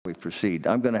proceed.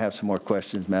 I'm going to have some more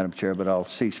questions, Madam Chair, but I'll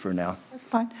cease for now. That's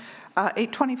fine.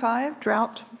 825,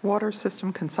 drought water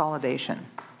system consolidation.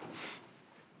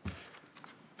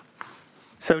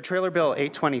 So Trailer Bill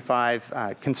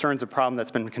 825 concerns a problem that's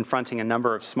been confronting a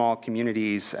number of small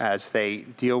communities as they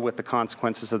deal with the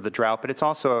consequences of the drought, but it's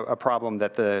also a problem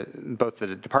that both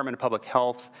the Department of Public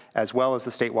Health as well as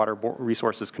the State Water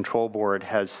Resources Control Board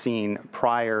has seen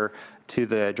prior to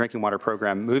the drinking water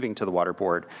program moving to the Water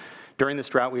Board. During this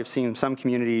drought, we have seen some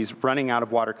communities running out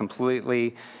of water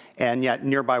completely, and yet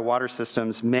nearby water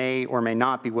systems may or may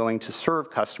not be willing to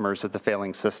serve customers of the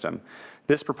failing system.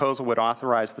 This proposal would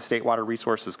authorize the State Water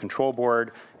Resources Control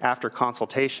Board, after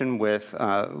consultation with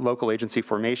local agency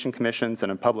formation commissions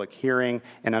and a public hearing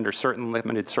and under certain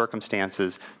limited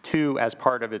circumstances, to, as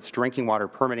part of its drinking water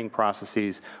permitting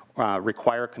processes,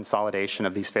 require consolidation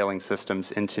of these failing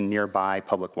systems into nearby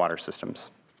public water systems.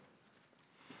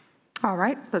 All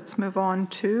right, let's move on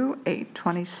to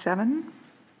 827.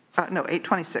 No,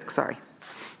 826, sorry.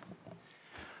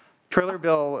 Trailer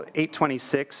Bill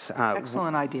 826.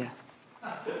 Excellent idea.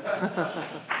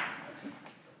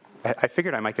 I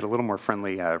figured I might get a little more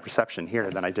friendly reception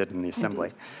here than I did in the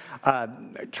assembly.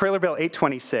 Trailer Bill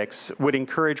 826 would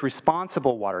encourage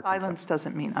responsible water consumption. Silence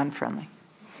doesn't mean unfriendly.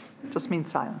 It just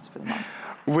means silence for the moment.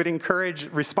 Would encourage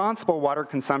responsible water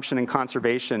consumption and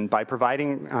conservation by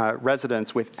providing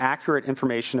residents with accurate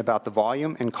information about the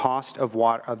volume and cost of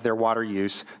their water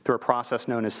use through a process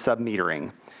known as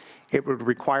submetering. It would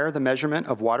require the measurement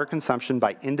of water consumption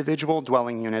by individual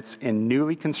dwelling units in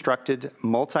newly constructed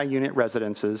multi-unit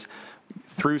residences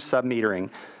through submetering.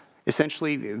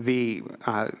 Essentially, the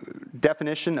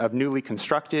definition of newly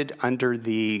constructed under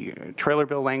the trailer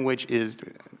bill language is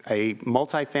a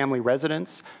multifamily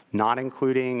residence, not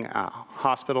including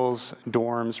hospitals,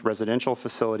 dorms, residential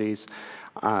facilities,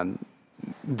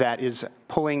 that is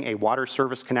pulling a water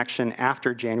service connection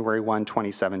after January 1,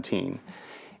 2017.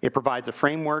 It provides a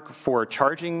framework for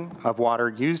charging of water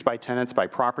used by tenants by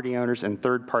property owners and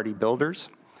third-party builders,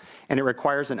 and it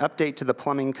requires an update to the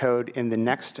plumbing code in the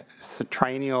next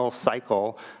triennial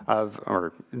cycle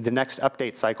or the next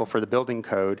update cycle for the building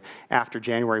code after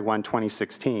January 1,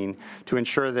 2016, to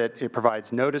ensure that it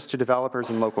provides notice to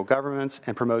developers and local governments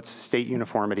and promotes state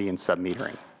uniformity in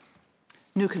submetering.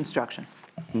 New construction.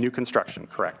 New construction,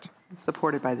 correct.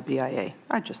 Supported by the BIA.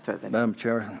 I just throw that in. Madam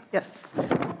Chair. Yes.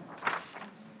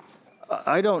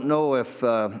 I don't know if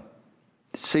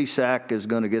CSAC is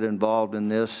going to get involved in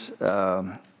this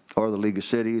or the League of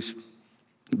Cities.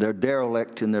 They're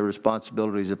derelict in their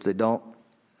responsibilities if they don't.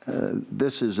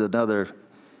 This is another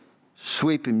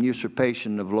sweeping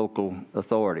usurpation of local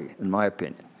authority, in my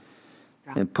opinion,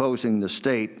 imposing the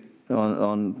state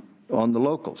on the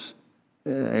locals,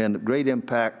 and great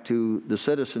impact to the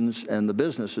citizens and the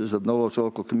businesses of those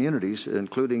local communities,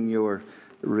 including your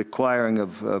requiring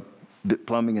of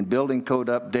plumbing and building code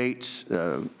updates,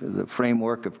 the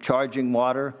framework of charging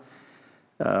water.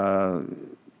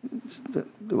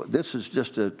 This is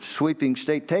just a sweeping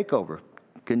state takeover.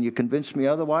 Can you convince me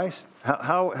otherwise?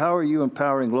 How are you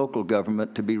empowering local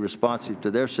government to be responsive to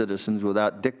their citizens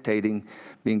without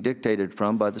being dictated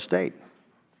from by the state?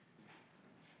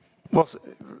 Well,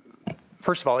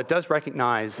 first of all, it does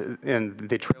recognize, in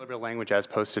the trailer bill language as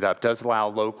posted up, does allow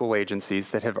local agencies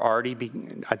that have already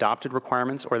adopted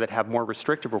requirements or that have more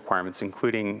restrictive requirements,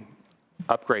 including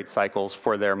upgrade cycles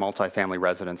for their multifamily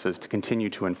residences, to continue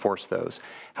to enforce those.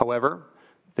 However,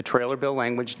 the trailer bill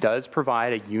language does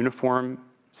provide a uniform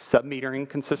submetering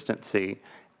consistency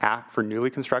for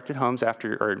newly constructed homes or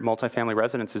multifamily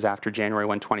residences after January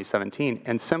 1, 2017.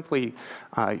 And simply,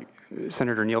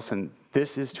 Senator Nielsen,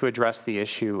 this is to address the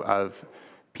issue of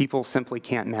people simply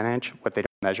can't manage what they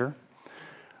don't measure.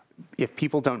 If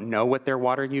people don't know what their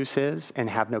water use is and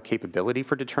have no capability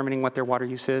for determining what their water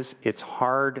use is, it's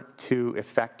hard to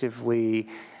effectively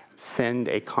send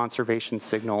a conservation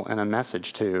signal and a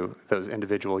message to those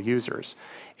individual users.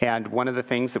 And one of the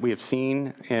things that we have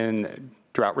seen in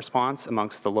drought response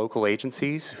amongst the local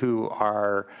agencies who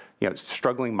are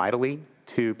struggling mightily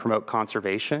to promote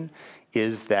conservation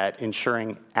is that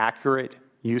ensuring accurate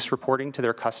use reporting to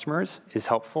their customers is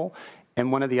helpful.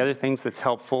 And one of the other things that's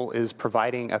helpful is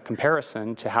providing a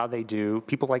comparison to how they do.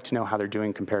 People like to know how they're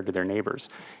doing compared to their neighbors.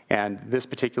 And this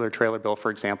particular trailer bill, for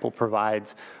example,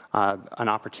 provides an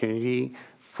opportunity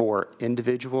for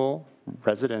individual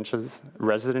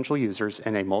residential users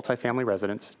in a multifamily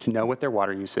residence to know what their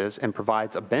water use is, and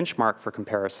provides a benchmark for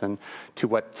comparison to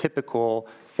what typical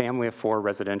family of four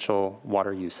residential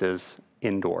water use is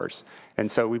indoors. And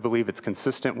so we believe it's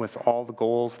consistent with all the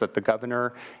goals that the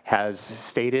governor has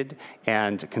stated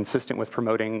and consistent with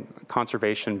promoting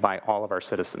conservation by all of our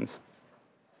citizens.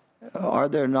 Are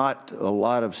there not a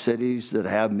lot of cities that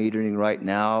have metering right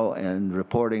now and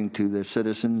reporting to their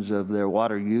citizens of their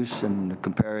water use and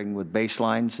comparing with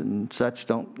baselines and such?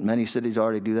 Don't many cities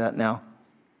already do that now?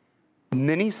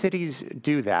 Many cities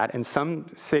do that, and some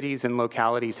cities and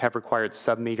localities have required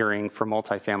sub-metering for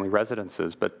multifamily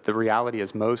residences, but the reality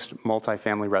is most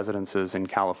multifamily residences in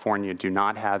California do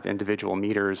not have individual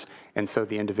meters, and so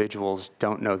the individuals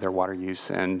don't know their water use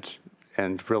and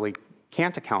really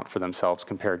can't account for themselves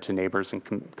compared to neighbors and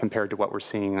compared to what we're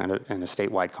seeing in a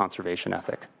statewide conservation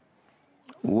ethic.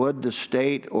 Would the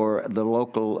state or the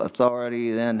local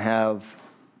authority then have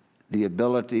the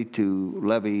ability to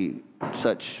levy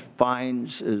such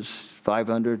fines as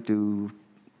 $500 to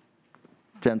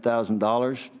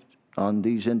 $10,000 on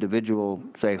these individual,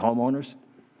 say, homeowners?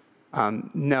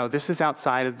 No, this is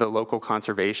outside of the local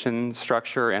conservation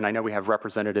structure, and I know we have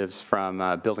representatives from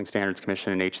Building Standards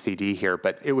Commission and HCD here,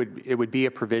 but it would be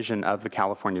a provision of the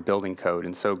California Building Code,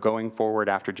 and so going forward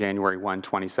after January 1,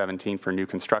 2017 for new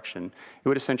construction, it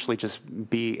would essentially just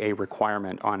be a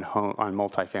requirement on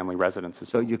multifamily residences.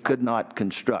 So you could not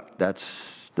construct, that's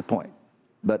the point.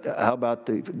 But how about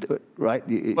right?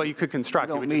 Well, you could construct,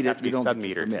 it would just have to be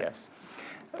sub-metered, yes.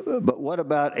 But what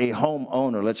about a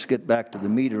homeowner? Let's get back to the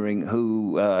metering,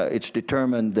 who it's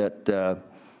determined that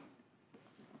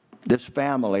this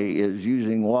family is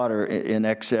using water in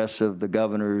excess of the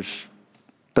governor's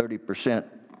 30%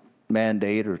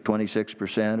 mandate, or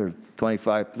 26%, or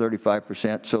 25,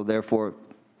 35%. So therefore,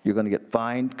 you're going to get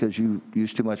fined because you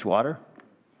use too much water?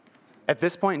 At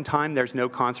this point in time, there's no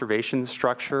conservation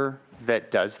structure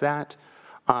that does that.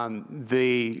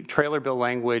 The trailer bill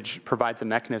language provides a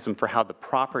mechanism for how the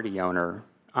property owner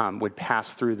would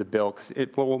pass through the bill, because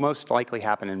it will most likely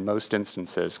happen in most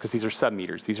instances, because these are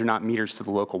sub-meters. These are not meters to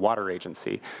the local water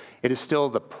agency. It is still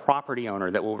the property owner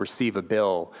that will receive a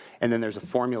bill, and then there's a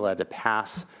formula to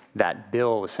pass that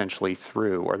bill essentially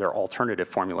through, or there are alternative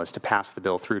formulas to pass the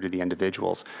bill through to the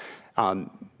individuals.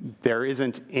 There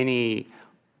isn't any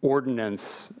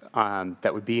ordinance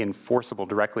that would be enforceable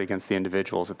directly against the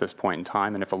individuals at this point in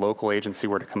time. And if a local agency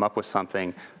were to come up with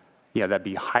something, yeah, that'd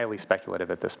be highly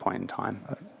speculative at this point in time.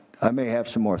 I may have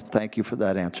some more. Thank you for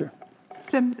that answer.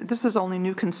 Jim, this is only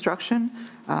new construction.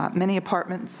 Many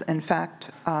apartments, in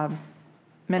fact,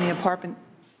 many apartments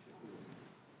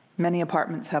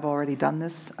have already done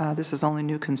this. This is only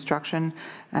new construction,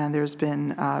 and there's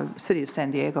been, City of San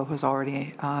Diego has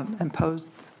already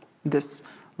imposed this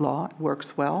law. It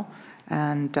works well,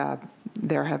 and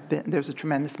there's a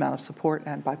tremendous amount of support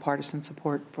and bipartisan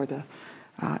support for the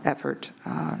effort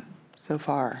so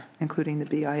far, including the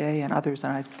BIA and others.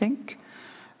 And I think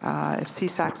if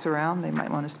CSAC's around, they might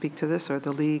want to speak to this, or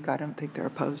the League. I don't think they're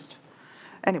opposed.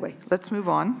 Anyway, let's move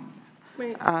on.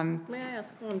 May I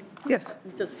ask one? Yes.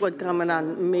 Just one comment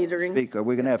on metering? Speak. Are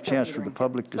we going to have a chance for the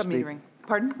public to speak? Sub-metering.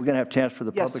 Pardon? We're going to have a chance for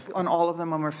the Yes, public? on all of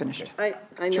them when we're finished. I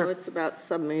know Sure. it's about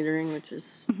sub-metering, which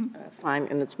is fine,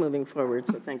 and it's moving forward,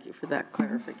 so thank you for that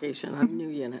clarification on new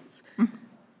units,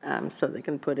 so they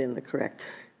can put in the correct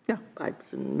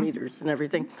pipes and meters and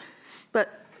everything.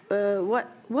 But what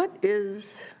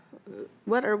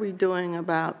are we doing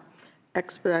about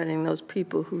expediting those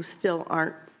people who still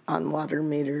aren't on water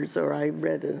meters? Or I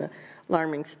read an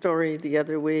alarming story the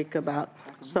other week about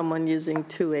someone using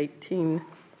 218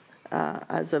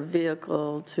 as a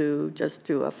vehicle to just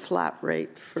do a flat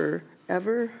rate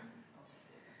forever,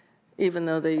 even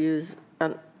though they use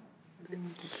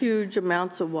huge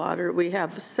amounts of water. We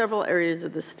have several areas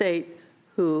of the state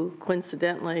who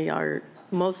coincidentally are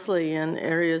mostly in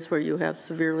areas where you have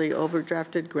severely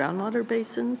overdrafted groundwater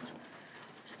basins,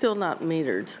 still not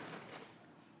metered.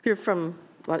 If you're from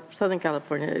Southern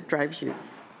California, it drives you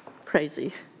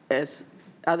crazy, as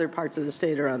other parts of the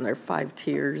state are on their 5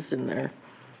 tiers and their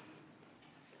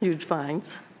huge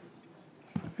fines.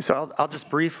 So I'll just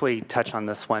briefly touch on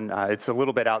this one. It's a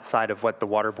little bit outside of what the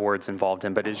water board's involved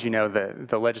in, but as you know,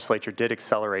 the legislature did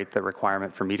accelerate the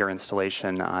requirement for meter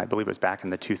installation. I believe it was back in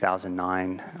the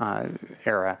 2009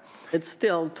 era. It's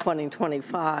still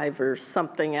 2025 or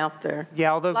something out there.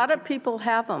 Yeah, although a lot of people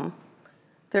have them.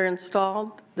 They're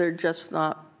installed, they're just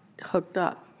not hooked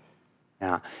up.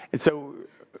 Yeah, and so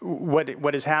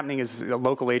what is happening is the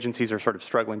local agencies are sort of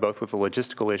struggling both with the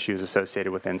logistical issues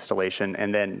associated with installation,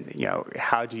 and then, you know,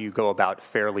 how do you go about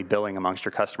fairly billing amongst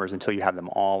your customers until you have them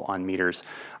all on meters?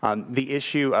 The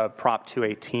issue of Prop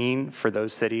 218 for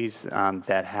those cities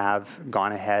that have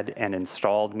gone ahead and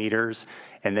installed meters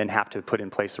and then have to put in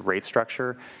place a rate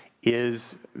structure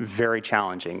is very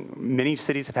challenging. Many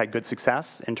cities have had good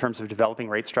success in terms of developing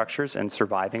rate structures and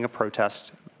surviving a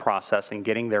protest process and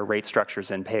getting their rate structures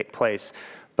in place.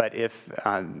 But if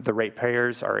the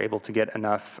ratepayers are able to get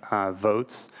enough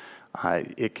votes,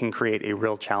 it can create a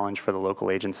real challenge for the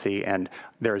local agency, and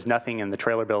there is nothing in the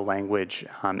trailer bill language,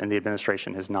 and the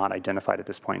administration has not identified at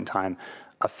this point in time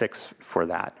a fix for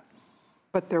that.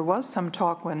 But there was some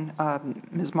talk when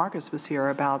Ms. Marcus was here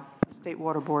about the State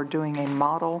Water Board doing a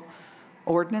model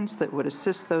ordinance that would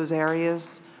assist those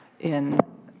areas in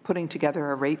putting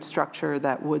together a rate structure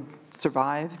that would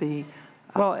survive the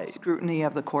scrutiny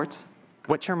of the courts.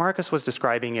 What Chair Marcus was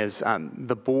describing is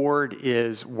the board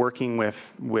is working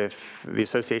with the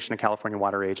Association of California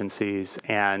Water Agencies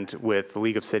and with the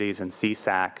League of Cities and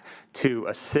CSAC to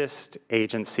assist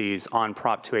agencies on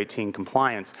Prop 218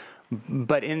 compliance.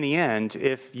 But in the end,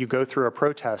 if you go through a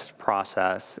protest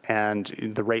process and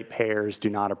the ratepayers do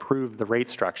not approve the rate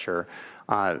structure,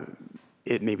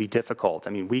 it may be difficult.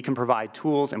 I mean, we can provide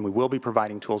tools, and we will be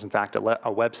providing tools. In fact, a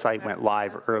website went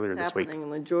live earlier this week. The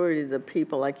majority of the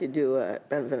people, like you do at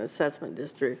an assessment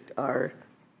district, are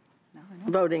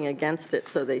voting against it,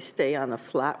 so they stay on a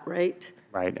flat rate.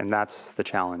 Right, and that's the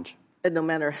challenge. And no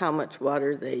matter how much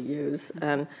water they use.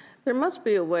 And there must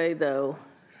be a way, though,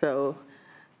 so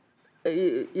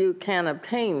you can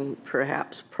obtain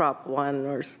perhaps Prop 1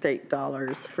 or state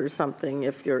dollars for something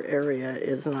if your area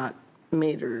is not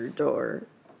metered or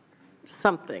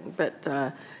something, but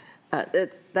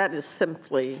that is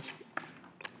simply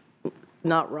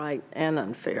not right and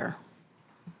unfair.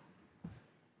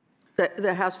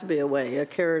 There has to be a way, a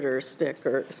carrot or a stick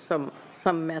or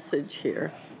some message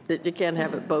here that you can't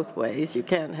have it both ways. You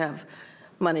can't have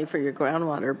money for your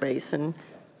groundwater basin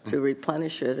to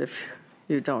replenish it if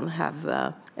you don't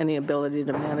have any ability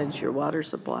to manage your water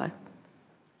supply.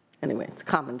 Anyway, it's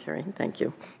commentary. Thank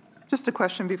you. Just a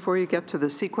question before you get to the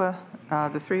CEQA,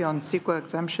 the three on CEQA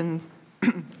exemptions,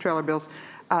 trailer bills.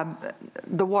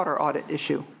 The water audit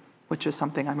issue, which is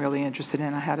something I'm really interested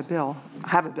in. I have a bill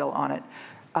on it.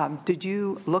 Did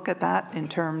you look at that in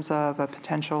terms of a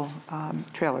potential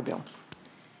trailer bill?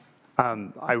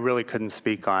 I really couldn't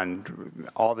speak on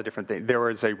all the different things. There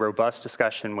was a robust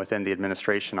discussion within the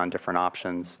administration on different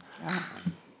options. Yeah.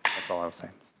 That's all I will say.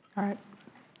 All right.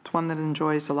 It's one that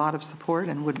enjoys a lot of support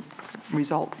and would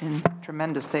result in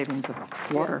tremendous savings of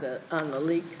water. Yeah, on the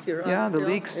leaks you're on. Yeah, the Bill?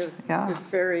 leaks, It's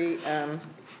very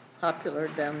popular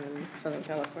down in Southern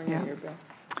California, Yeah. your bill.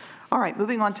 All right,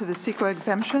 moving on to the CEQA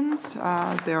exemptions.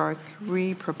 There are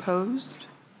 3 proposed,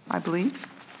 I believe.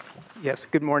 Yes,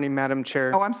 good morning, Madam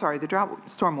Chair. Oh, I'm sorry, the drought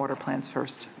stormwater plans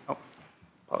first. Oh,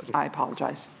 apologies. I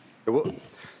apologize.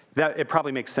 It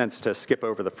probably makes sense to skip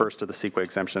over the first of the CEQA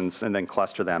exemptions and then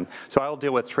cluster them. So I'll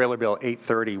deal with Trailer Bill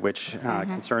 830, which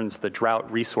concerns the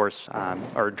drought resource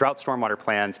or drought stormwater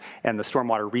plans and the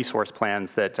stormwater resource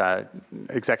plans that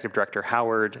Executive Director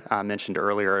Howard mentioned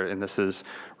earlier, and this is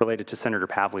related to Senator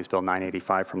Pavley's Bill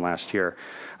 985 from last year.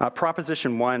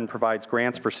 Proposition 1 provides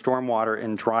grants for stormwater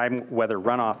and dry weather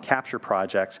runoff capture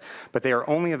projects, but they are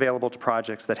only available to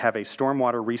projects that have a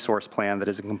stormwater resource plan that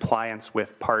is in compliance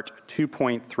with Part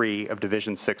 2.3 of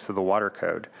Division 6 of the Water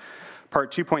Code.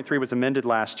 Part 2.3 was amended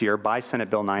last year by Senate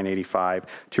Bill 985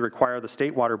 to require the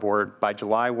State Water Board by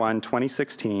July 1,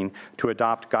 2016 to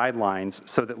adopt guidelines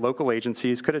so that local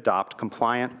agencies could adopt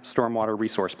compliant stormwater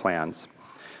resource plans.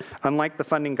 Unlike the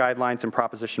funding guidelines in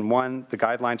Proposition 1, the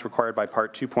guidelines required by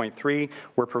Part 2.3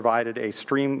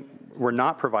 were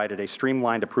not provided a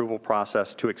streamlined approval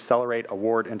process to accelerate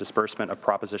award and disbursement of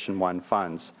Proposition 1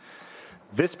 funds.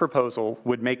 This proposal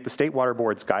would make the State Water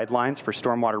Board's guidelines for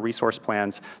stormwater resource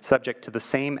plans subject to the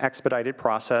same expedited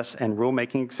process and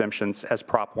rulemaking exemptions as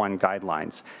Prop 1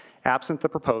 guidelines. Absent the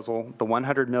proposal, the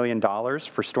 $100 million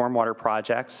for stormwater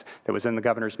projects that was in the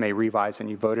Governor's May revise and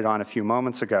you voted on a few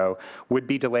moments ago would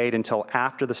be delayed until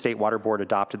after the State Water Board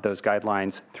adopted those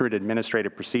guidelines through an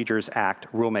Administrative Procedures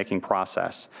Act rulemaking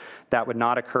process. That would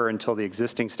not occur until the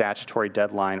existing statutory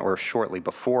deadline or shortly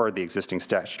before the existing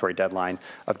statutory deadline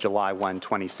of July 1,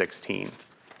 2016.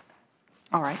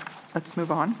 All right, let's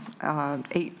move on. I'll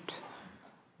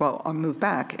move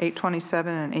back.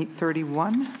 827 and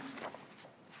 831.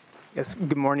 Yes,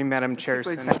 good morning, Madam Chair.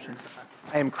 CEQA exemptions.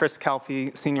 I am Chris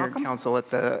Calfee, Senior Welcome. Counsel at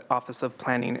the Office of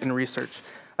Planning and Research.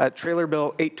 Trailer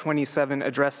Bill 827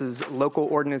 addresses local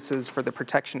ordinances for the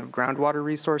protection of groundwater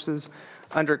resources.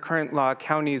 Under current law,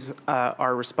 counties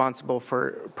are responsible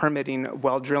for permitting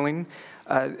well drilling.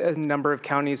 A number of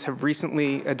counties have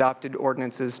recently adopted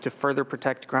ordinances to further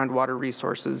protect groundwater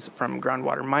resources from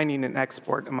groundwater mining and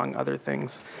export, among other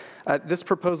things. This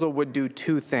proposal would do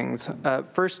 2 things.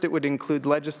 First, it would include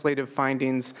legislative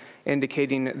findings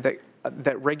indicating that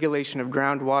that regulation of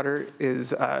groundwater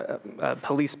is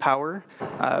police power,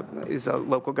 is a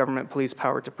local government police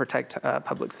power to protect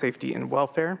public safety and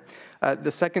welfare.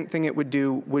 The second thing it would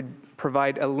do would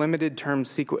provide a limited term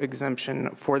CEQA exemption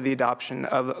for the adoption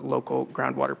of local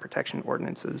groundwater protection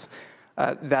ordinances.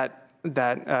 That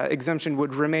exemption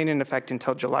would remain in effect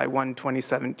until July 1,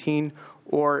 2017,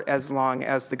 or as long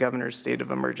as the governor's state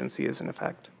of emergency is in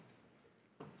effect.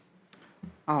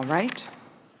 All right.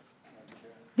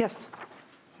 Yes,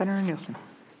 Senator Nielsen.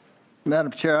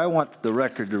 Madam Chair, I want the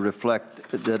record to reflect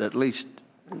that at least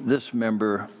this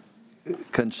member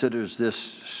considers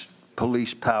this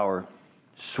police power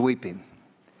sweeping.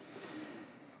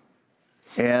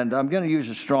 And I'm going to use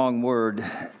a strong word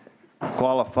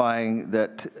qualifying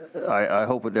that I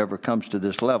hope it never comes to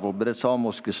this level, but it's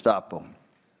almost Gestapo.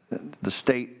 The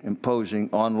state imposing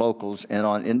on locals and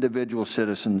on individual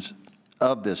citizens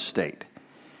of this state.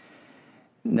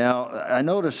 Now, I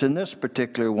notice in this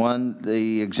particular one,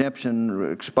 the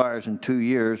exemption expires in 2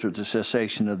 years with the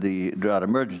cessation of the drought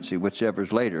emergency, whichever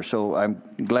is later. So I'm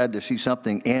glad to see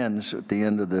something ends at the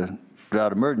end of the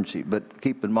drought emergency. But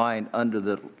keep in mind, under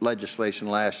the legislation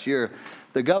last year,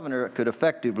 the governor could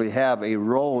effectively have a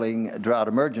rolling drought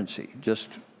emergency, just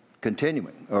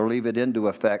continuing, or leave it into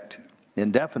effect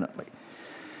indefinitely.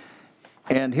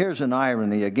 And here's an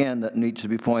irony, again, that needs to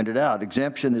be pointed out.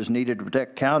 Exemption is needed to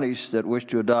protect counties that wish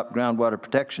to adopt groundwater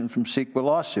protection from CEQA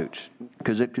lawsuits,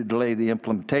 because it could delay the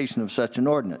implementation of such an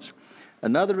ordinance.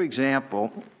 Another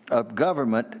example of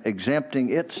government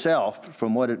exempting itself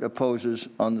from what it imposes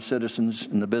on the citizens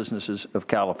and the businesses of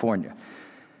California.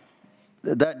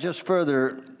 That just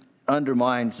further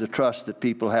undermines the trust that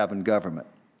people have in government.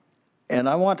 And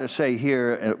I want to say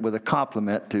here, with a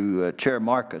compliment to Chair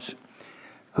Marcus,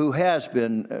 who has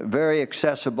been very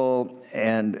accessible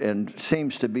and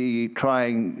seems to be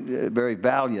trying very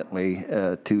valiantly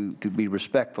to be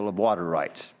respectful of water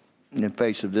rights in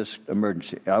face of this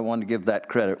emergency. I want to give that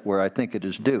credit where I think it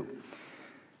is due.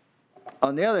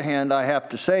 On the other hand, I have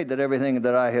to say that everything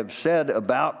that I have said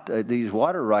about these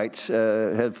water rights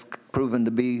have proven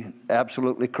to be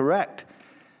absolutely correct.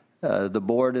 The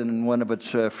board, in one of its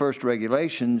first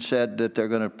regulations, said that they're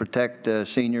going to protect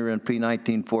senior and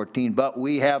pre-1914, but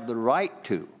we have the right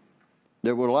to.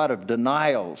 There were a lot of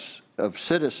denials of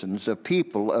citizens, of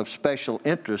people of special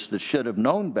interest that should have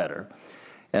known better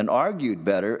and argued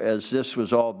better as this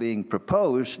was all being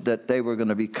proposed, that they were going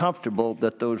to be comfortable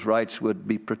that those rights would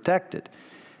be protected.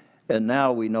 And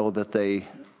now we know that they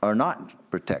are not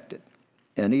protected.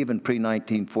 And even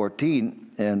pre-1914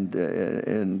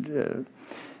 and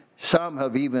some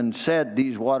have even said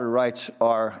these water rights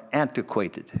are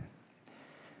antiquated.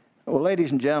 Well,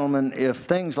 ladies and gentlemen, if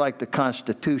things like the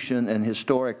Constitution and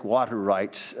historic water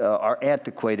rights are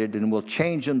antiquated and will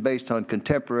change them based on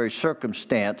contemporary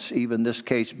circumstance, even this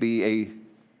case be a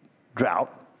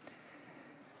drought,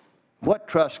 what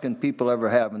trust can people ever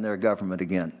have in their government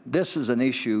again? This is an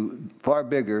issue far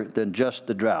bigger than just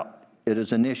the drought. It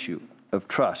is an issue of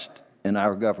trust in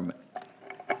our government.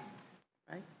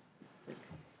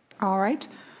 All right.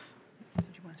 Did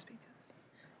you want to speak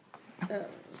to this?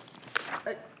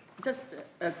 Just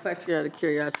a question out of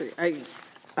curiosity.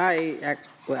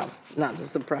 Well, not a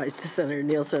surprise to Senator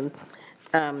Nielsen.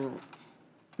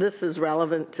 This is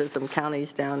relevant to some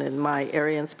counties down in my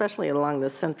area, and especially along the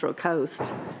Central Coast.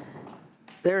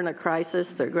 They're in a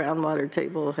crisis. Their groundwater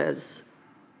table has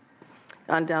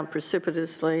gone down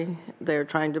precipitously. They're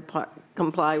trying to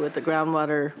comply with the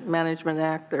Groundwater Management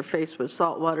Act. They're faced with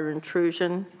saltwater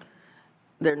intrusion.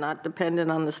 They're not dependent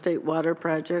on the state water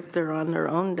project. They're on their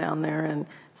own down there, and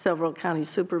several county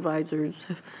supervisors,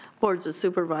 boards of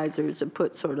supervisors have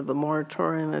put sort of a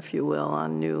moratorium, if you will,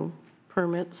 on new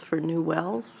permits for new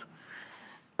wells.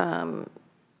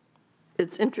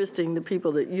 It's interesting, the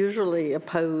people that usually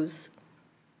oppose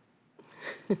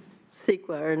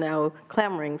CEQA are now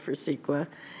clamoring for CEQA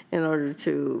in order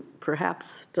to perhaps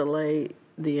delay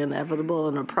the inevitable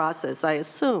in a process. I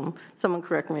assume, someone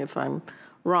correct me if I'm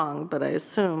wrong, but I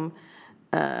assume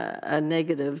a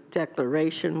negative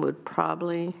declaration would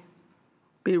probably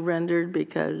be rendered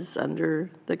because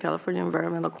under the California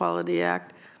Environmental Quality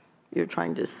Act, you're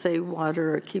trying to save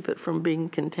water or keep it from being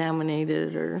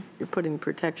contaminated, or you're putting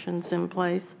protections in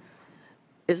place.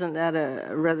 Isn't that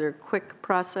a rather quick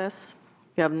process?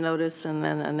 You have notice and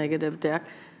then a negative dec.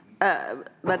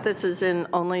 But this is in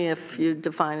only if you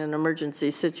define an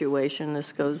emergency situation.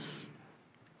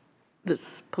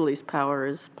 This police power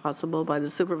is possible by the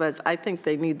supervisor. I think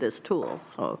they need this tool,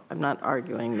 so I'm not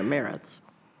arguing the merits.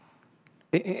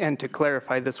 And to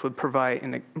clarify, this would provide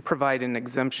an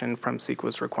exemption from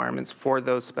CEQA's requirements for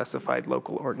those specified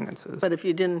local ordinances. But if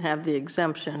you didn't have the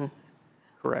exemption,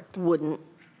 Correct. wouldn't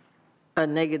a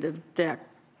negative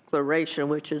declaration,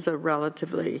 which is a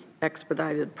relatively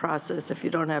expedited process if you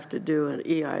don't have to do an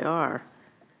EIR,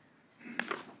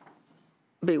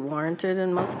 be warranted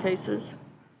in most cases?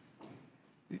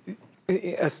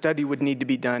 A study would need to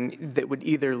be done that would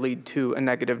either lead to a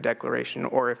negative declaration,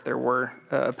 or if there were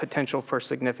a potential for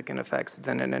significant effects,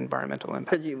 then an environmental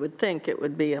impact. Because you would think it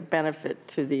would be a benefit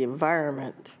to the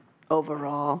environment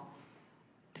overall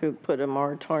to put a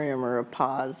moratorium or a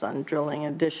pause on drilling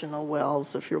additional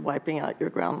wells if you're wiping out your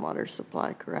groundwater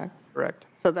supply, correct? Correct.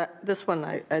 So this one,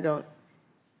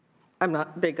 I'm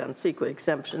not big on CEQA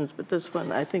exemptions, but this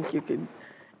one, I think you could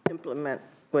implement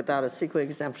without a CEQA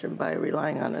exemption by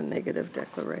relying on a negative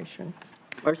declaration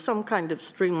or some kind of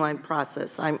streamlined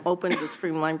process. I'm open to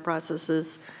streamlined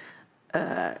processes.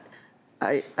 I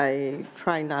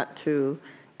try not to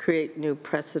create new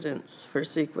precedents for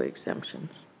CEQA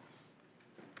exemptions.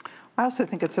 I also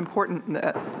think it's important,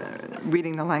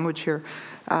 reading the language here,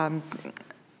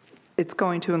 it's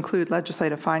going to include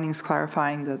legislative findings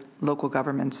clarifying that local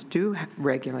governments do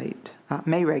regulate,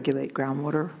 may regulate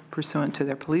groundwater pursuant to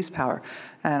their police power.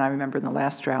 And I remember in the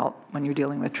last drought, when you're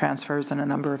dealing with transfers and a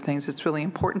number of things, it's really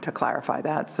important to clarify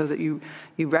that so that you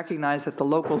recognize that the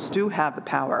locals do have the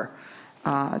power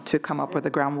to come up with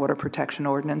a groundwater protection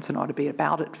ordinance and ought to be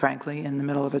about it, frankly, in the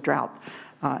middle of a drought,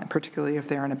 particularly if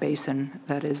they're in a basin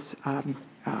that is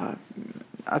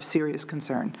of serious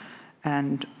concern,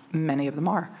 and many of them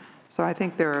are. So I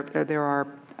think there are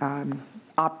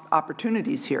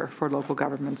opportunities here for local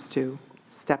governments to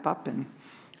step up and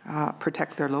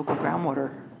protect their local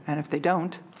groundwater. And if they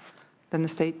don't, then the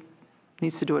state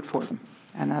needs to do it for them.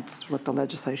 And that's what the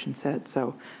legislation said.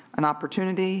 So an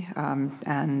opportunity,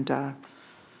 and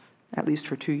at least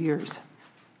for 2 years.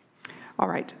 All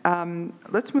right,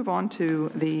 let's move on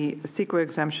to the CEQA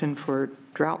exemption for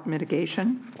drought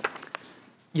mitigation.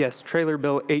 Yes, Trailer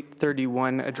Bill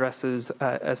 831 addresses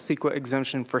a CEQA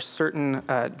exemption for certain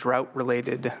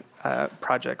drought-related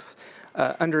projects.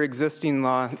 Under existing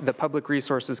law, the Public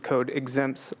Resources Code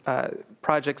exempts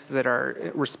projects that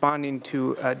are responding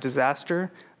to a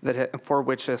disaster for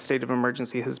which a state of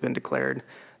emergency has been declared.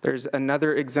 There's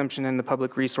another exemption in the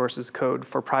Public Resources Code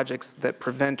for projects that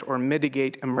prevent or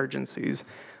mitigate emergencies.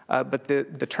 But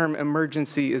the term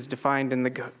emergency is defined in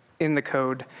the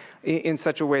code in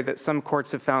such a way that some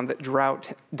courts have found that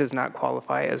drought does not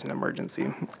qualify as an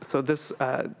emergency. So this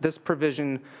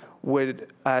provision would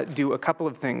do a couple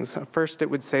of things. First, it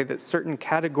would say that certain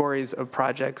categories of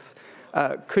projects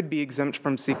could be exempt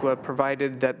from CEQA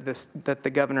provided that the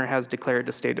governor has declared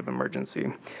a state of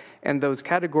emergency. And those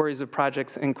categories of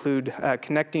projects include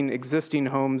connecting existing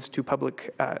homes to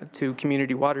to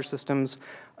community water systems,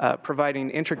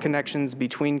 providing interconnections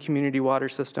between community water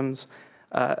systems.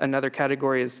 Another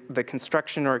category is the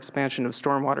construction or expansion of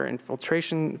stormwater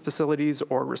infiltration facilities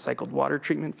or recycled water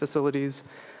treatment facilities.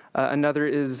 Another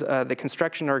is the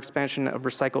construction or expansion of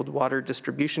recycled water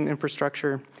distribution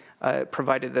infrastructure,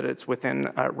 provided that it's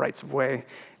within rights of way.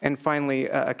 And finally,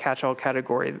 a catch-all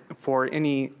category for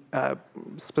any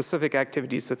specific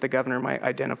activities that the governor might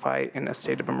identify in a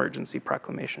state of emergency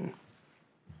proclamation.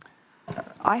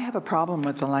 I have a problem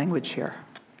with the language here.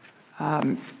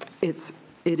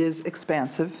 It is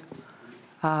expansive.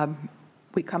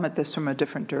 We come at this from a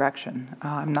different direction.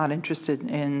 I'm not interested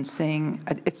in seeing,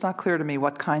 it's not clear to me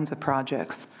what kinds of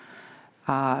projects,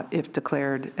 if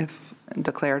declared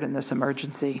in this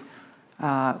emergency,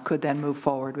 could then move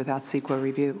forward without CEQA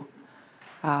review.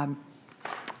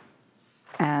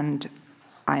 And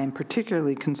I am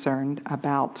particularly concerned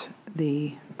about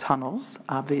the tunnels,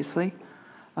 obviously,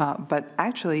 but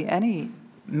actually any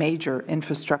major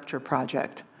infrastructure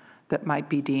project that might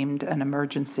be deemed an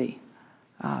emergency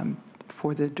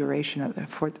for the duration of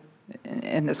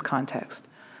in this context.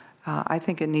 I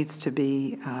think it needs to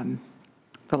be,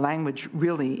 the language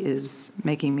really is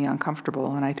making me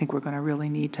uncomfortable, and I think we're going to really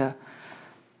need to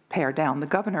pare down. The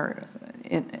governor,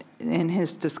 in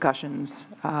his discussions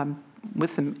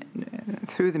with them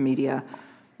through the media,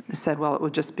 said, well, it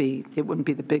wouldn't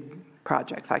be the big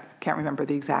projects. I can't remember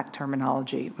the exact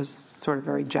terminology. It was sort of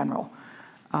very general.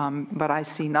 But I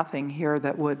see nothing here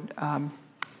that would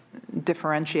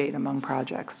differentiate among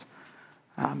projects.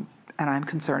 And I'm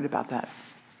concerned about that,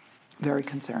 very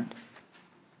concerned.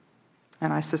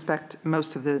 And I suspect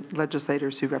most of the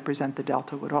legislators who represent the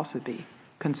Delta would also be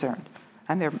concerned.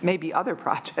 And there may be other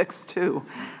projects too,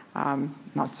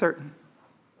 not certain.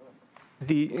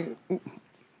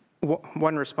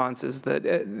 One response is that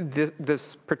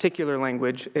this particular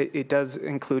language, it does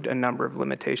include a number of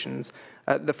limitations.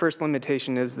 The first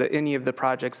limitation is that any of the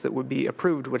projects that would be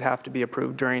approved would have to be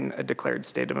approved during a declared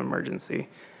state of emergency.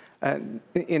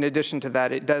 In addition to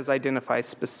that, it does identify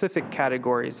specific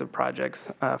categories of projects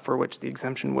for which the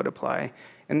exemption would apply.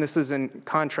 And this is in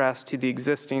contrast to the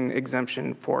existing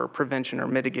exemption for prevention or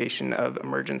mitigation of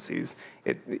emergencies.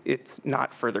 It's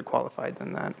not further qualified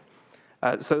than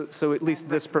that. So at least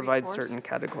this provides certain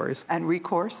categories. And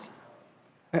recourse?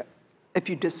 If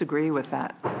you disagree with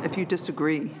that, if you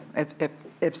disagree,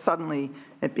 if suddenly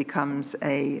it becomes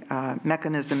a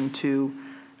mechanism to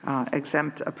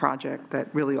exempt a project that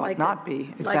really ought not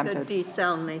be exempted. Like a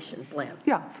desalination plant.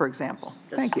 Yeah, for example.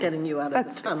 Thank you. Getting you out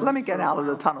of the tunnels Let me get for a out of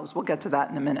the while. tunnels. We'll get to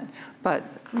that in a minute. But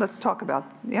let's talk about,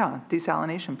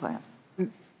 desalination plant.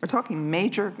 We're talking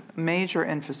major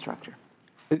infrastructure.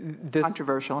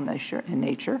 Controversial in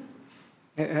nature.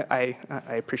 I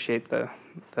appreciate the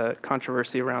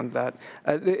controversy around that.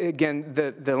 Again,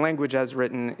 the language as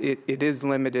written, it is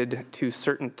limited to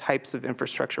certain types of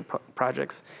infrastructure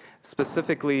projects,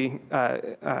 specifically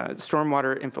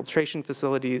stormwater infiltration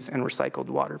facilities and recycled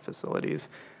water facilities.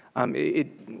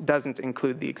 It doesn't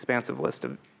include the expansive list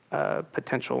of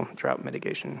potential drought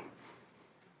mitigation.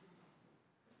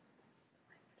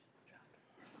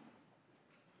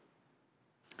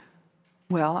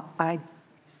 Well,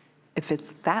 if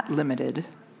it's that limited,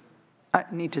 I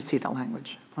need to see the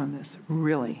language on this,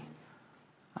 really.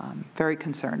 Very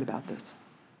concerned about this.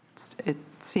 It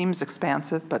seems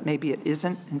expansive, but maybe it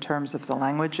isn't in terms of the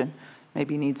language, and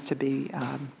maybe needs to be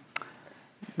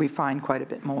refined quite a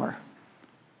bit more.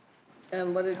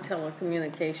 And what did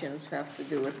telecommunications have to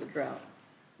do with the drought?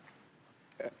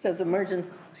 It says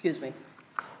excuse me,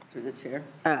 through the chair,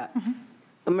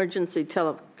 emergency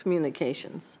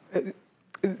telecommunications.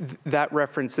 That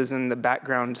reference is in the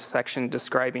background section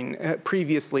describing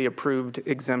previously approved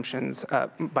exemptions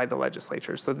by the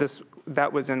legislature. So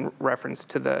that was in reference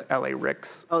to the LA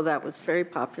RICS. Oh, that was very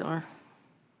popular.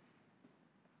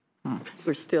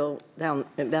 We're still down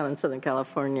in Southern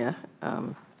California.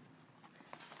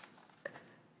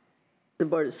 The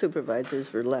Board of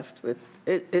Supervisors were left with,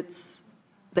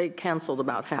 they canceled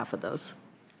about half of those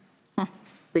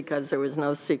because there was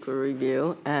no secret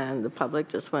review, and the public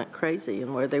just went crazy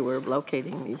in where they were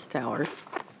locating these towers.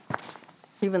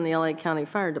 Even the LA County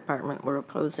Fire Department were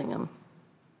opposing them.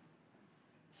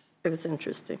 It was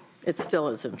interesting. It still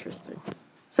is interesting.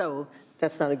 So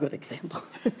that's not a good example.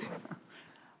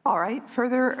 All right,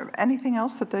 anything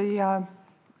else that the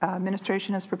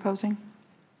administration is proposing?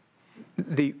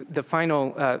 The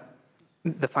final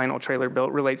trailer bill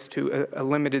relates to a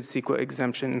limited CEQA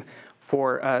exemption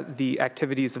for the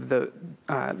activities of the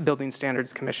Building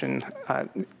Standards Commission.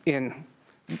 In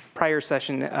prior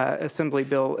session, Assembly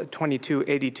Bill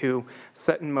 2282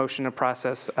 set in motion a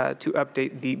process to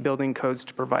update the building codes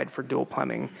to provide for dual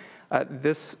plumbing.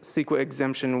 This CEQA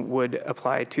exemption would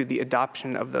apply to the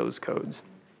adoption of those codes.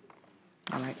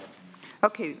 All right.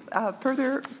 Okay,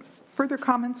 further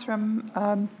comments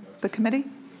from the committee?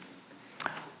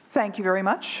 Thank you very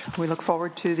much. We look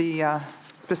forward to the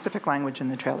specific language in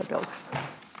the trailer bills.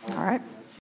 All right.